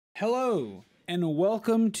Hello, and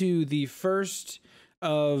welcome to the first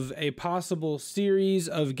of a possible series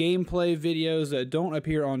of gameplay videos that don't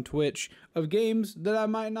appear on Twitch of games that I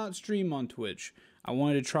might not stream on Twitch. I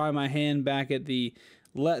wanted to try my hand back at the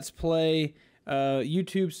Let's Play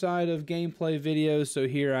YouTube side of gameplay videos, so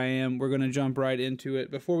here I am. We're going to jump right into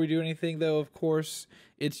it. Before we do anything, though, of course,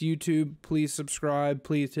 it's YouTube. Please subscribe.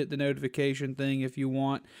 Please hit the notification thing if you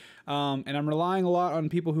want. And I'm relying a lot on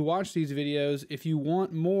people who watch these videos. If you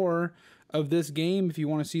want more of this game, if you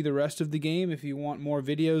want to see the rest of the game, if you want more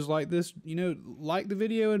videos like this, you know, like the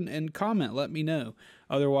video and comment. Let me know.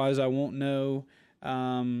 Otherwise, I won't know,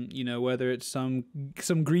 you know, whether it's some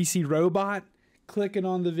greasy robot clicking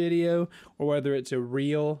on the video or whether it's a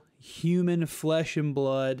real human flesh and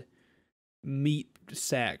blood meat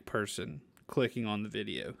sack person clicking on the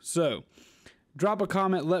video. So drop a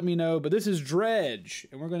comment, let me know. But this is Dredge,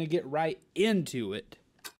 and we're going to get right into it.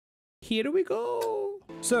 Here we go.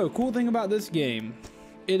 So, cool thing about this game,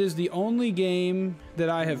 it is the only game that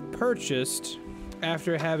I have purchased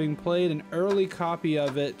after having played an early copy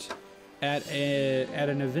of it at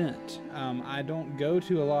an event. I don't go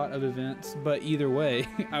to a lot of events, but either way,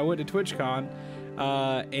 I went to TwitchCon,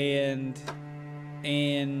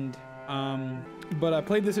 but I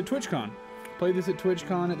played this at TwitchCon. Played this at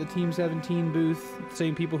TwitchCon at the Team 17 booth.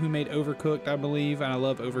 Same people who made Overcooked, I believe, and I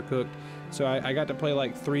love Overcooked. So I got to play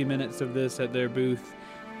like 3 minutes of this at their booth.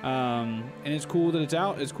 And it's cool that it's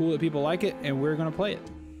out. It's cool that people like it, and we're gonna play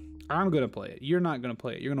it. I'm gonna play it. You're not gonna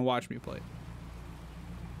play it. You're gonna watch me play it.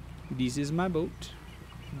 This is my boat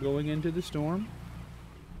going into the storm.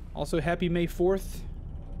 Also, happy May 4th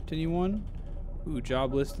to anyone. Ooh,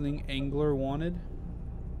 job listing, angler wanted.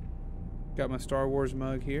 Got my Star Wars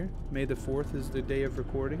mug here. May the 4th is the day of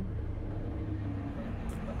recording.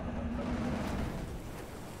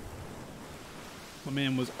 My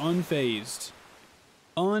man was unfazed.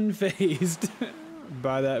 Unfazed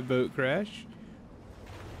by that boat crash.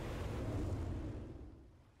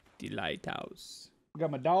 The lighthouse.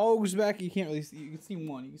 Got my dogs back. You can't really see. You can see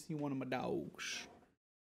one. You can see one of my dogs.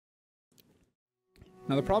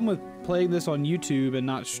 Now the problem with playing this on YouTube and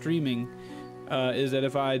not streaming is that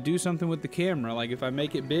if I do something with the camera, like if I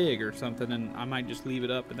make it big or something, and I might just leave it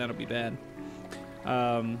up and that'll be bad.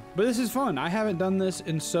 But this is fun. I haven't done this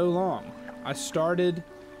in so long. I started,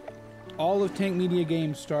 all of Tank Media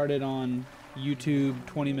Games started on YouTube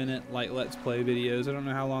 20-minute like Let's Play videos. I don't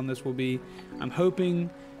know how long this will be. I'm hoping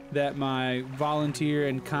that my volunteer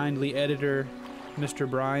and kindly editor, Mr.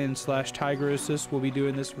 Brian / Tigerosis, will be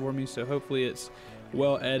doing this for me, so hopefully it's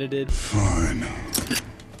well edited. Fine.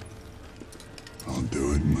 I'll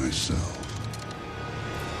do it myself.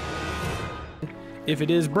 If it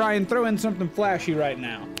is, Brian, throw in something flashy right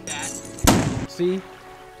now. See?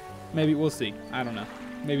 Maybe we'll see. I don't know.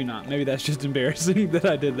 Maybe not. Maybe that's just embarrassing that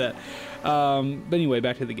I did that. But anyway,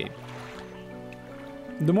 back to the game.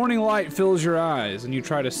 The morning light fills your eyes and you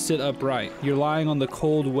try to sit upright. You're lying on the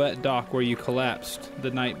cold, wet dock where you collapsed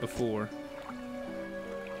the night before.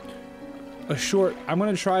 I'm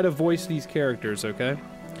gonna try to voice these characters, okay?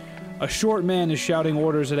 A short man is shouting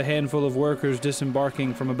orders at a handful of workers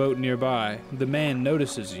disembarking from a boat nearby. The man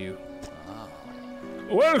notices you.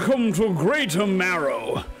 Welcome to Greater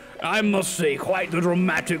Marrow. I must say, quite the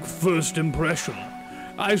dramatic first impression.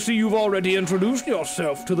 I see you've already introduced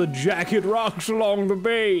yourself to the jagged rocks along the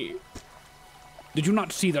bay. Did you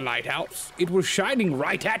not see the lighthouse? It was shining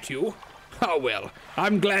right at you. Oh well,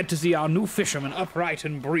 I'm glad to see our new fisherman upright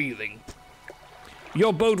and breathing.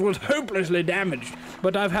 Your boat was hopelessly damaged,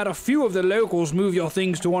 but I've had a few of the locals move your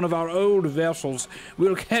things to one of our old vessels.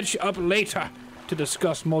 We'll catch up later to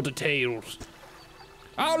discuss more details.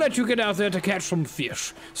 I'll let you get out there to catch some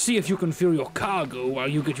fish. See if you can fill your cargo while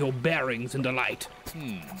you get your bearings into light.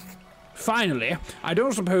 Finally, I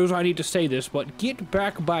don't suppose I need to say this, but get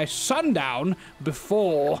back by sundown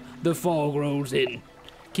before the fog rolls in.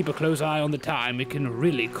 Keep a close eye on the time. It can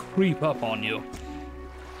really creep up on you.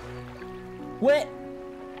 What?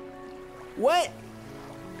 What?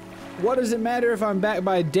 What does it matter if I'm back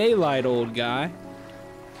by daylight, old guy?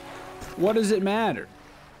 What does it matter?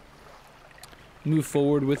 Move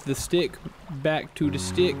forward with the stick, back to the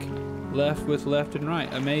stick, left with left and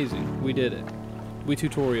right. Amazing. We did it. We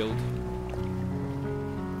tutorialed.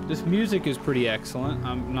 This music is pretty excellent.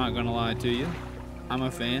 I'm not gonna lie to you. I'm a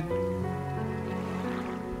fan.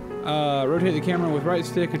 Rotate the camera with right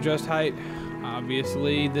stick, adjust height.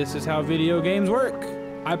 Obviously, this is how video games work.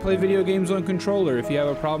 I play video games on controller. If you have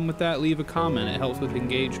a problem with that, leave a comment. It helps with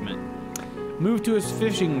engagement. Move to a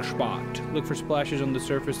fishing spot. Look for splashes on the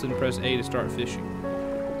surface, then press A to start fishing.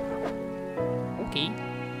 Okay.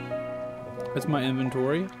 That's my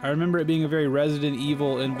inventory. I remember it being a very Resident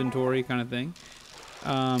Evil inventory kind of thing.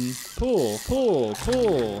 Pull, pull,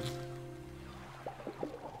 pull.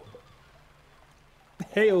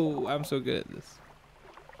 Hey-oh, I'm so good at this.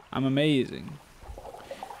 I'm amazing.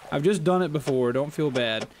 I've just done it before, don't feel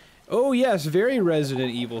bad. Oh yes, very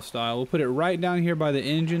Resident Evil style. We'll put it right down here by the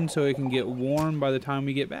engine so it can get warm by the time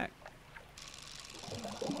we get back.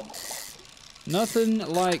 Nothing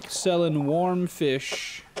like selling warm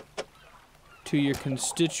fish to your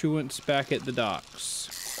constituents back at the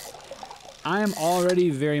docks. I am already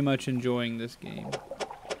very much enjoying this game.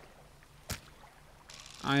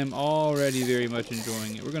 I am already very much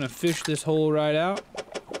enjoying it. We're gonna fish this hole right out.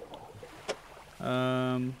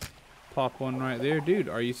 Pop one right there. Dude,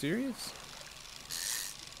 are you serious?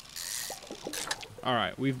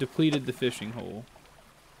 Alright, we've depleted the fishing hole.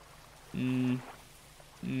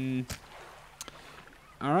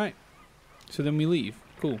 Alright. So then we leave.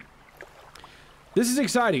 Cool. This is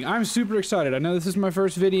exciting. I'm super excited. I know this is my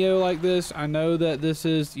first video like this. I know that this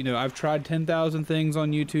is, you know, I've tried 10,000 things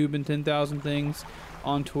on YouTube and 10,000 things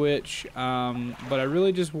on Twitch. But I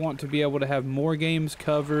really just want to be able to have more games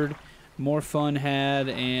covered, more fun had,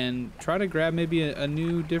 and try to grab maybe a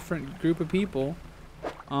new, different group of people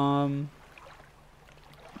on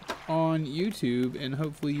YouTube, and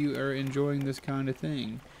hopefully you are enjoying this kind of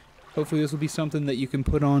thing. Hopefully this will be something that you can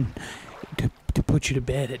put on to put you to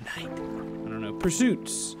bed at night. I don't know.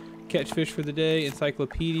 Pursuits. Catch fish for the day.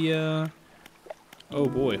 Encyclopedia. Oh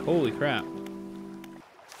boy. Holy crap.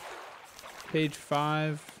 Page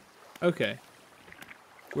 5. Okay.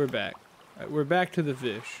 We're back. We're back to the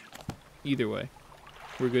fish. Either way.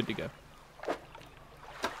 We're good to go.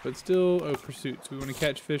 But still, oh, pursuits. We want to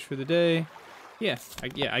catch fish for the day. Yeah, I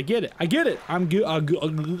get it. I get it. I'm good. I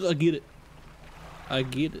get it. I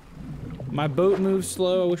get it. My boat moves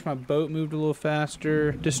slow. I wish my boat moved a little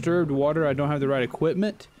faster. Disturbed water. I don't have the right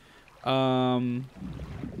equipment. Okay.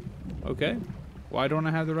 Why don't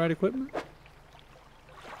I have the right equipment?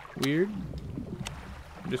 Weird.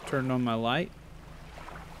 Just turned on my light.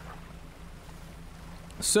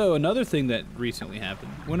 So, another thing that recently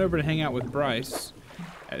happened. Went over to hang out with Bryce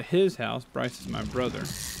at his house. Bryce is my brother.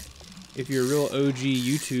 If you're a real OG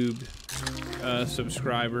YouTube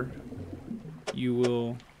subscriber, you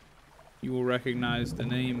will recognize the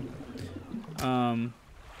name.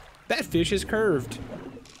 That fish is curved.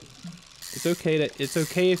 It's okay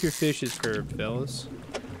if your fish is curved, fellas.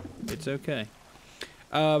 It's okay.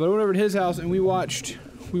 But I went over to his house and we watched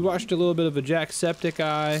a little bit of a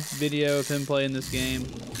Jacksepticeye video of him playing this game.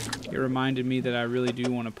 It reminded me that I really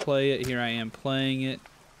do want to play it. Here I am playing it.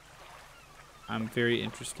 I'm very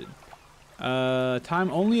interested.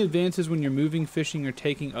 Time only advances when you're moving, fishing, or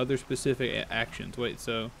taking other specific actions. Wait,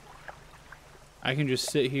 so I can just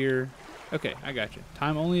sit here. Okay, I got you.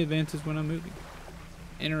 Time only advances when I'm moving.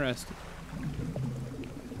 Interesting.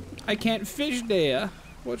 I can't fish there.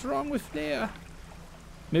 What's wrong with there?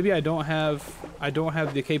 Maybe I don't have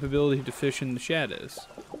the capability to fish in the shadows.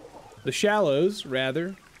 The shallows,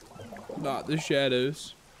 rather. Not the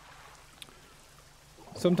shadows.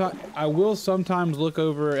 I will sometimes look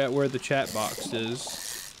over at where the chat box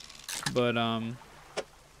is, but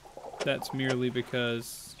that's merely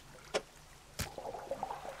because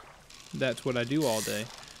that's what I do all day.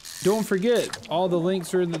 Don't forget, all the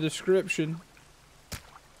links are in the description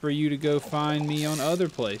for you to go find me on other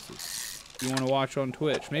places. If you want to watch on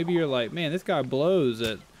Twitch. Maybe you're like, man, this guy blows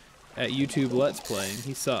at YouTube Let's Playing.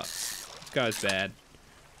 He sucks. This guy's bad.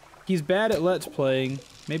 He's bad at Let's Playing.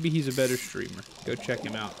 Maybe he's a better streamer. Go check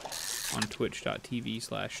him out on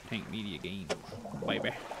twitch.tv/tankmediagames.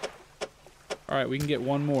 Baby. Alright, we can get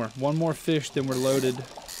one more. One more fish, then we're loaded.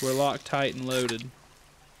 We're locked tight and loaded.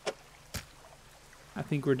 I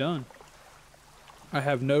think we're done. I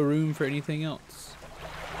have no room for anything else.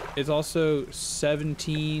 It's also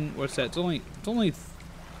 17... What's that? It's only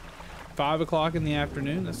 5 o'clock in the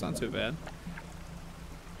afternoon. That's not so bad.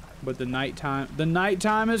 But the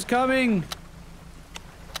nighttime is coming!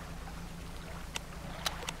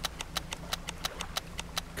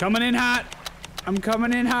 Coming in hot. I'm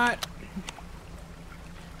coming in hot.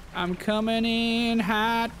 I'm coming in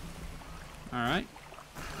hot. Alright.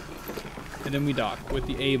 And then we dock with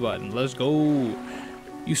the A button. Let's go.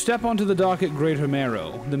 You step onto the dock at Greater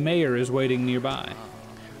Marrow. The mayor is waiting nearby.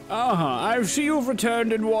 I see you've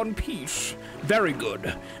returned in one piece. Very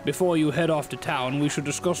good. Before you head off to town, we should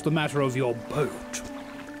discuss the matter of your boat.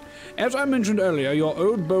 As I mentioned earlier, your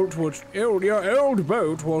old boat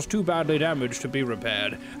was too badly damaged to be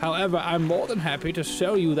repaired. However, I'm more than happy to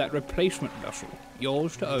sell you that replacement vessel,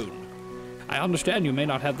 yours to own. I understand you may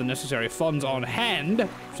not have the necessary funds on hand,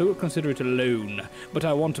 so we'll consider it a loan, but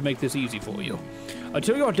I want to make this easy for you.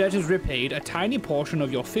 Until your debt is repaid, a tiny portion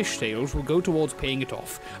of your fish sales will go towards paying it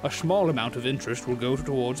off. A small amount of interest will go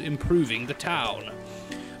towards improving the town.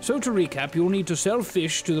 So to recap, you'll need to sell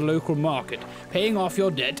fish to the local market, paying off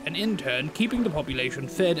your debt, and in turn, keeping the population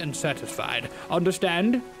fed and satisfied.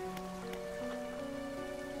 Understand?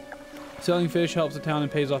 Selling fish helps the town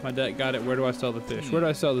and pays off my debt. Got it. Where do I sell the fish? Where do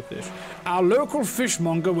I sell the fish? Our local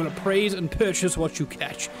fishmonger will appraise and purchase what you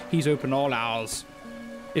catch. He's open all hours.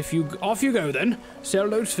 Off you go then. Sell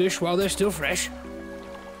those fish while they're still fresh.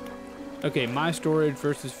 Okay, my storage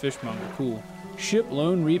versus fishmonger. Cool. Ship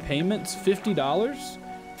loan repayments, $50?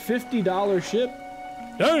 $50 ship?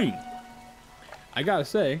 Dang! I gotta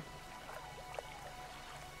say,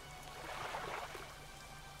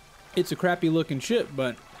 it's a crappy looking ship,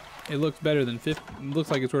 but it looks better than looks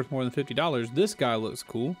like it's worth more than $50. This guy looks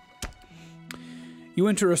cool. You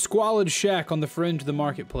enter a squalid shack on the fringe of the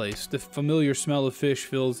marketplace. The familiar smell of fish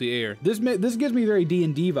fills the air. This gives me very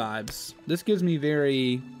D&D vibes. This gives me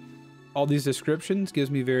very... all these descriptions gives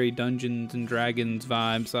me very Dungeons and Dragons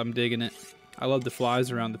vibes. I'm digging it. I love the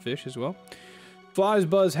flies around the fish as well. Flies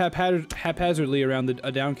buzz haphazardly around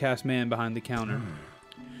a downcast man behind the counter.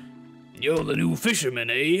 You're the new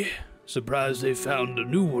fisherman, eh? Surprised they found a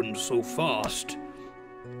new one so fast.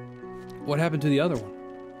 What happened to the other one?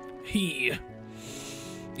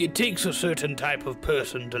 It takes a certain type of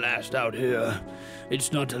person to last out here.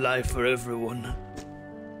 It's not a life for everyone.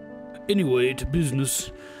 Anyway, to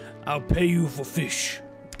business. I'll pay you for fish.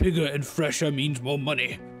 Bigger and fresher means more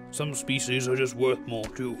money. Some species are just worth more,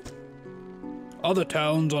 too. Other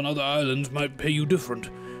towns on other islands might pay you different,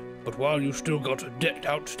 but while you still got a debt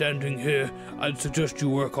outstanding here, I'd suggest you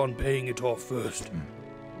work on paying it off first.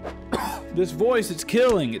 This voice, it's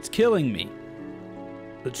killing me.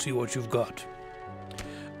 Let's see what you've got.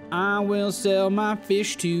 I will sell my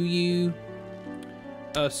fish to you.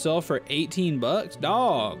 Sell for 18 bucks?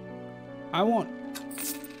 Dog.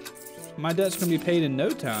 My debt's gonna be paid in no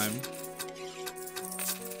time.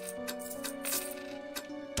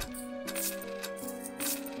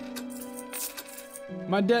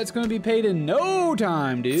 My debt's gonna be paid in no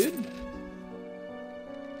time, dude.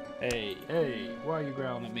 Hey, why are you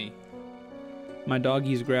growling at me? My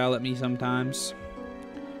doggies growl at me sometimes.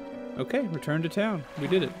 Okay, return to town. We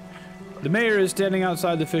did it. The mayor is standing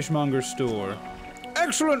outside the fishmonger's store.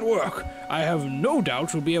 Excellent work! I have no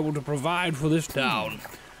doubt you'll be able to provide for this town.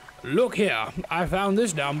 Look here, I found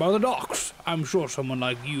this down by the docks. I'm sure someone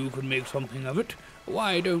like you could make something of it.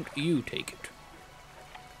 Why don't you take it?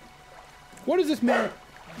 What is this man?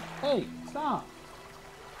 Hey, stop.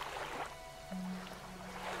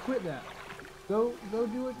 Quit that. Go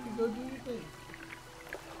do it. Go do your thing.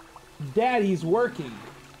 Daddy's working.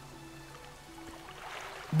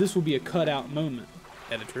 This will be a cutout moment,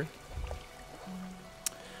 editor.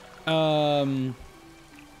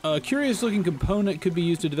 A curious looking component could be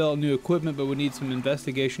used to develop new equipment, but would need some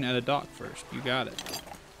investigation at a dock first. You got it.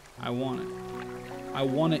 I want it. I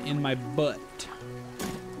want it in my butt.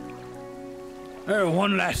 Oh,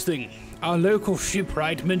 one last thing. Our local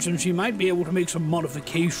shipwright mentioned she might be able to make some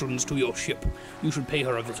modifications to your ship. You should pay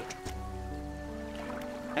her a visit.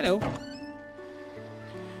 Hello.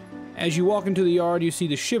 As you walk into the yard, you see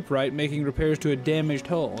the shipwright making repairs to a damaged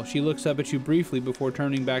hull. She looks up at you briefly before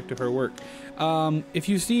turning back to her work. If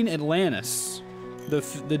you've seen Atlantis,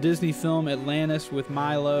 the Disney film Atlantis with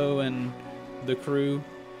Milo and the crew,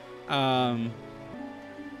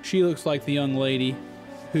 she looks like the young lady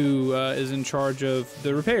who is in charge of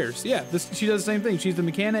the repairs. Yeah, she does the same thing. She's the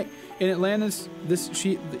mechanic in Atlantis.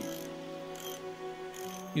 You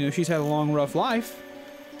know, she's had a long, rough life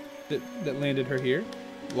that landed her here.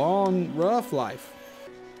 Long, rough life.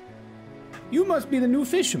 You must be the new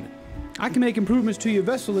fisherman. I can make improvements to your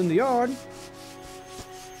vessel in the yard.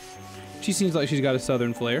 She seems like she's got a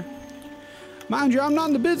southern flair. Mind you, I'm not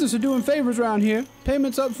in the business of doing favors around here.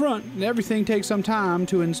 Payments up front, and everything takes some time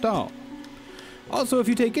to install. Also, if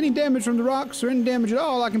you take any damage from the rocks or any damage at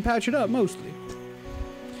all, I can patch it up mostly.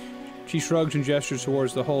 She shrugs and gestures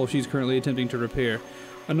towards the hull she's currently attempting to repair.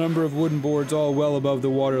 A number of wooden boards all well above the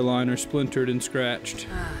waterline are splintered and scratched.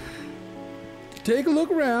 Take a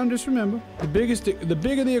look around, just remember, the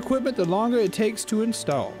bigger the equipment, the longer it takes to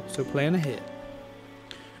install, so plan ahead.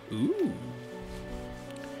 Ooh.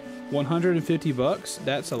 150 bucks,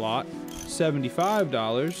 that's a lot.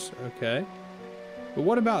 $75, okay. But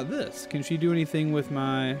what about this? Can she do anything with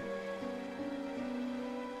my...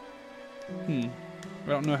 I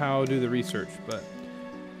don't know how I'll do the research, but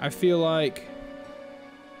I feel like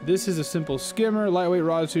This is a simple skimmer. Lightweight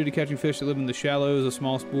rod suited to catching fish that live in the shallows. A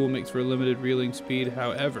small spool makes for a limited reeling speed,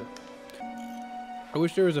 however. I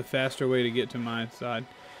wish there was a faster way to get to my side.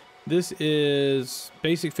 This is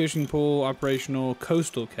basic fishing pole, operational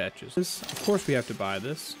coastal catches. Of course we have to buy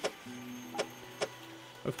this.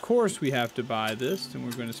 Of course we have to buy this, and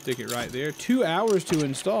we're going to stick it right there. 2 hours to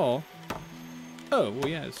install. Oh, well,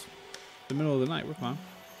 yeah, it's the middle of the night. We're fine.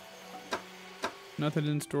 Nothing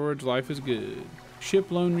in storage. Life is good.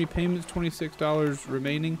 Ship loan repayments, $26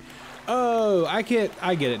 remaining. Oh, I get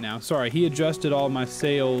it now. Sorry, he adjusted all my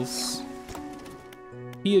sales.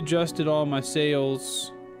 He adjusted all my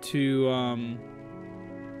sales to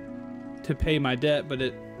pay my debt, but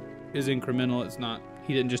it is incremental. It's not.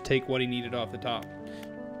 He didn't just take what he needed off the top.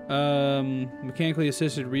 Mechanically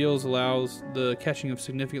assisted reels allows the catching of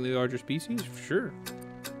significantly larger species. Sure.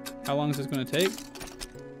 How long is this going to take?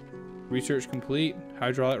 Research complete.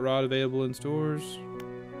 Hydraulic rod available in stores.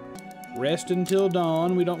 Rest until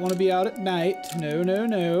dawn. We don't want to be out at night. No, no,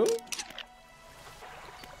 no.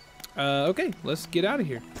 Okay, let's get out of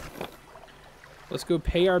here. Let's go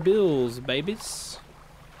pay our bills, babies.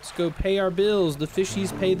 Let's go pay our bills. The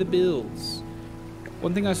fishies pay the bills.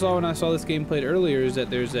 One thing I saw when I saw this game played earlier is that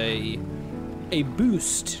there's a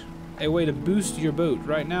boost. A way to boost your boat.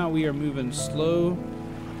 Right now we are moving slow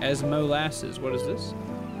as molasses. What is this?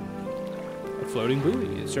 A floating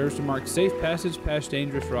buoy. It serves to mark safe passage past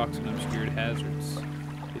dangerous rocks and obscured hazards.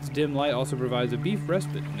 Its dim light also provides a brief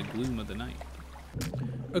respite in the gloom of the night.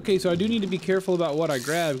 Okay, so I do need to be careful about what I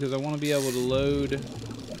grab because I want to be able to load.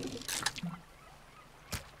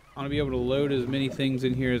 I want to be able to load as many things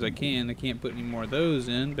in here as I can. I can't put any more of those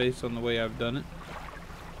in based on the way I've done it.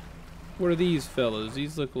 What are these fellows?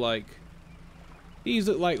 These look like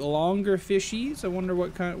longer fishies. I wonder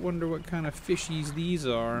what kind of fishies these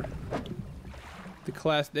are. The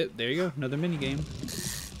class. There you go. Another mini game.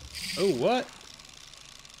 Oh, what?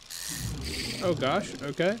 Oh gosh.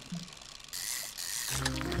 Okay.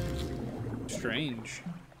 Strange.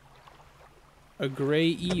 A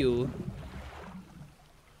gray eel.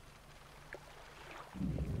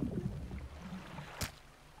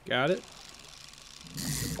 Got it.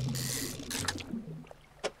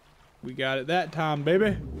 We got it that time,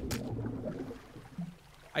 baby.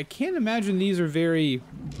 I can't imagine these are very...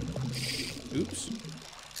 Oops.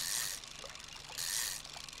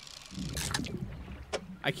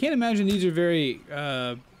 I can't imagine these are very,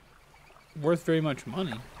 worth very much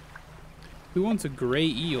money. Who wants a gray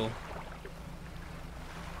eel?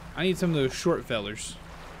 I need some of those short fellers.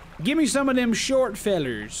 Give me some of them short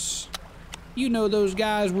fellers. You know, those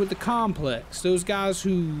guys with the complex. Those guys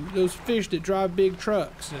those fish that drive big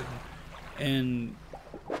trucks and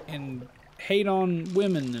hate on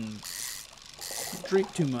women and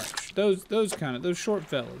drink too much. Those short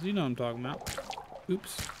fellas. You know what I'm talking about.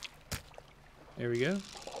 Oops. There we go.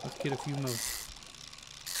 Let's get a few more.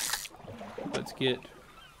 Let's get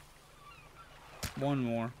one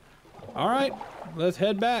more. All right, let's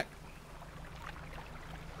head back.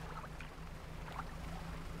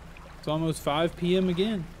 It's almost 5 p.m.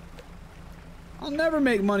 again. I'll never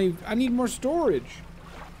make money. I need more storage.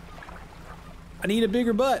 I need a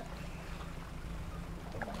bigger butt.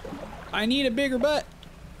 I need a bigger butt.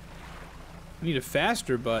 I need a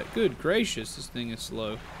faster butt. Good gracious, this thing is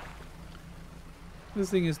slow. This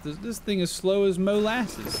thing is slow as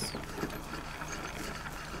molasses.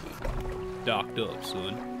 Docked up,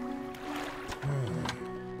 son.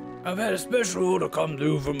 I've had a special order come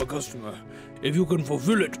through from a customer. If you can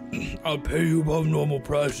fulfill it, I'll pay you above normal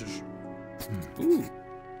prices. Ooh.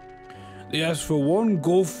 They ask for 1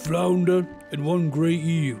 gulf flounder and 1 gray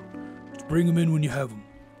eel. Just bring them in when you have them.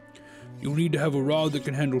 You'll need to have a rod that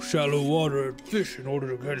can handle shallow water fish in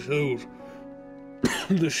order to catch those.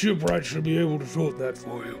 The shipwright should be able to sort that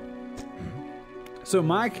for you. So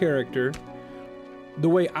my character, the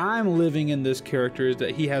way I'm living in this character is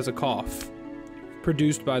that he has a cough.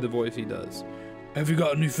 Produced by the voice he does. Have you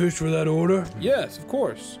got any fish for that order? Yes, of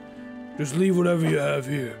course. Just leave whatever you have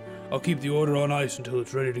here. I'll keep the order on ice until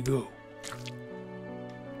it's ready to go.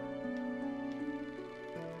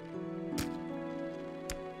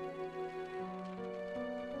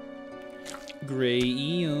 Gray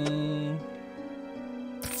eel.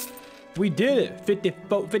 We did it.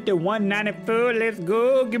 54, 51.94. Let's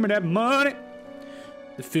go. Give me that money.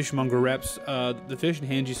 The fishmonger wraps the fish and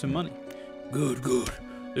hands you some money. Good, good.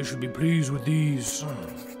 They should be pleased with these.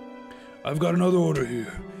 I've got another order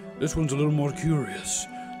here. This one's a little more curious.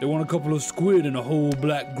 They want a couple of squid and a whole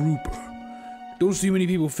black grouper. Don't see many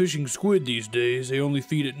people fishing squid these days. They only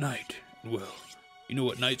feed at night. Well, you know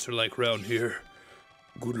what nights are like around here.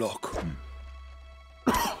 Good luck.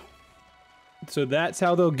 So that's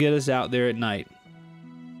how they'll get us out there at night.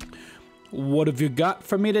 What have you got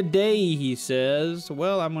for me today? He says.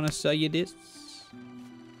 Well, I'm gonna sell you this.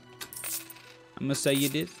 I'm gonna sell you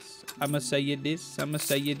this. I'm gonna sell you this. I'm gonna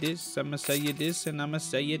sell you this. I'm gonna sell you this, and I'm gonna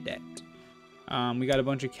sell you that. We got a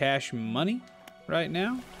bunch of cash money right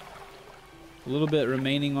now. A little bit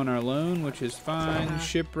remaining on our loan, which is fine.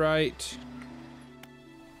 Shipwright.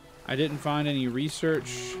 I didn't find any research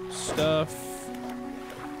stuff.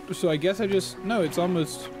 So I guess no, it's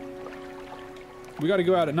almost, we got to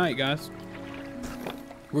go out at night, guys.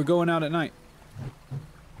 We're going out at night.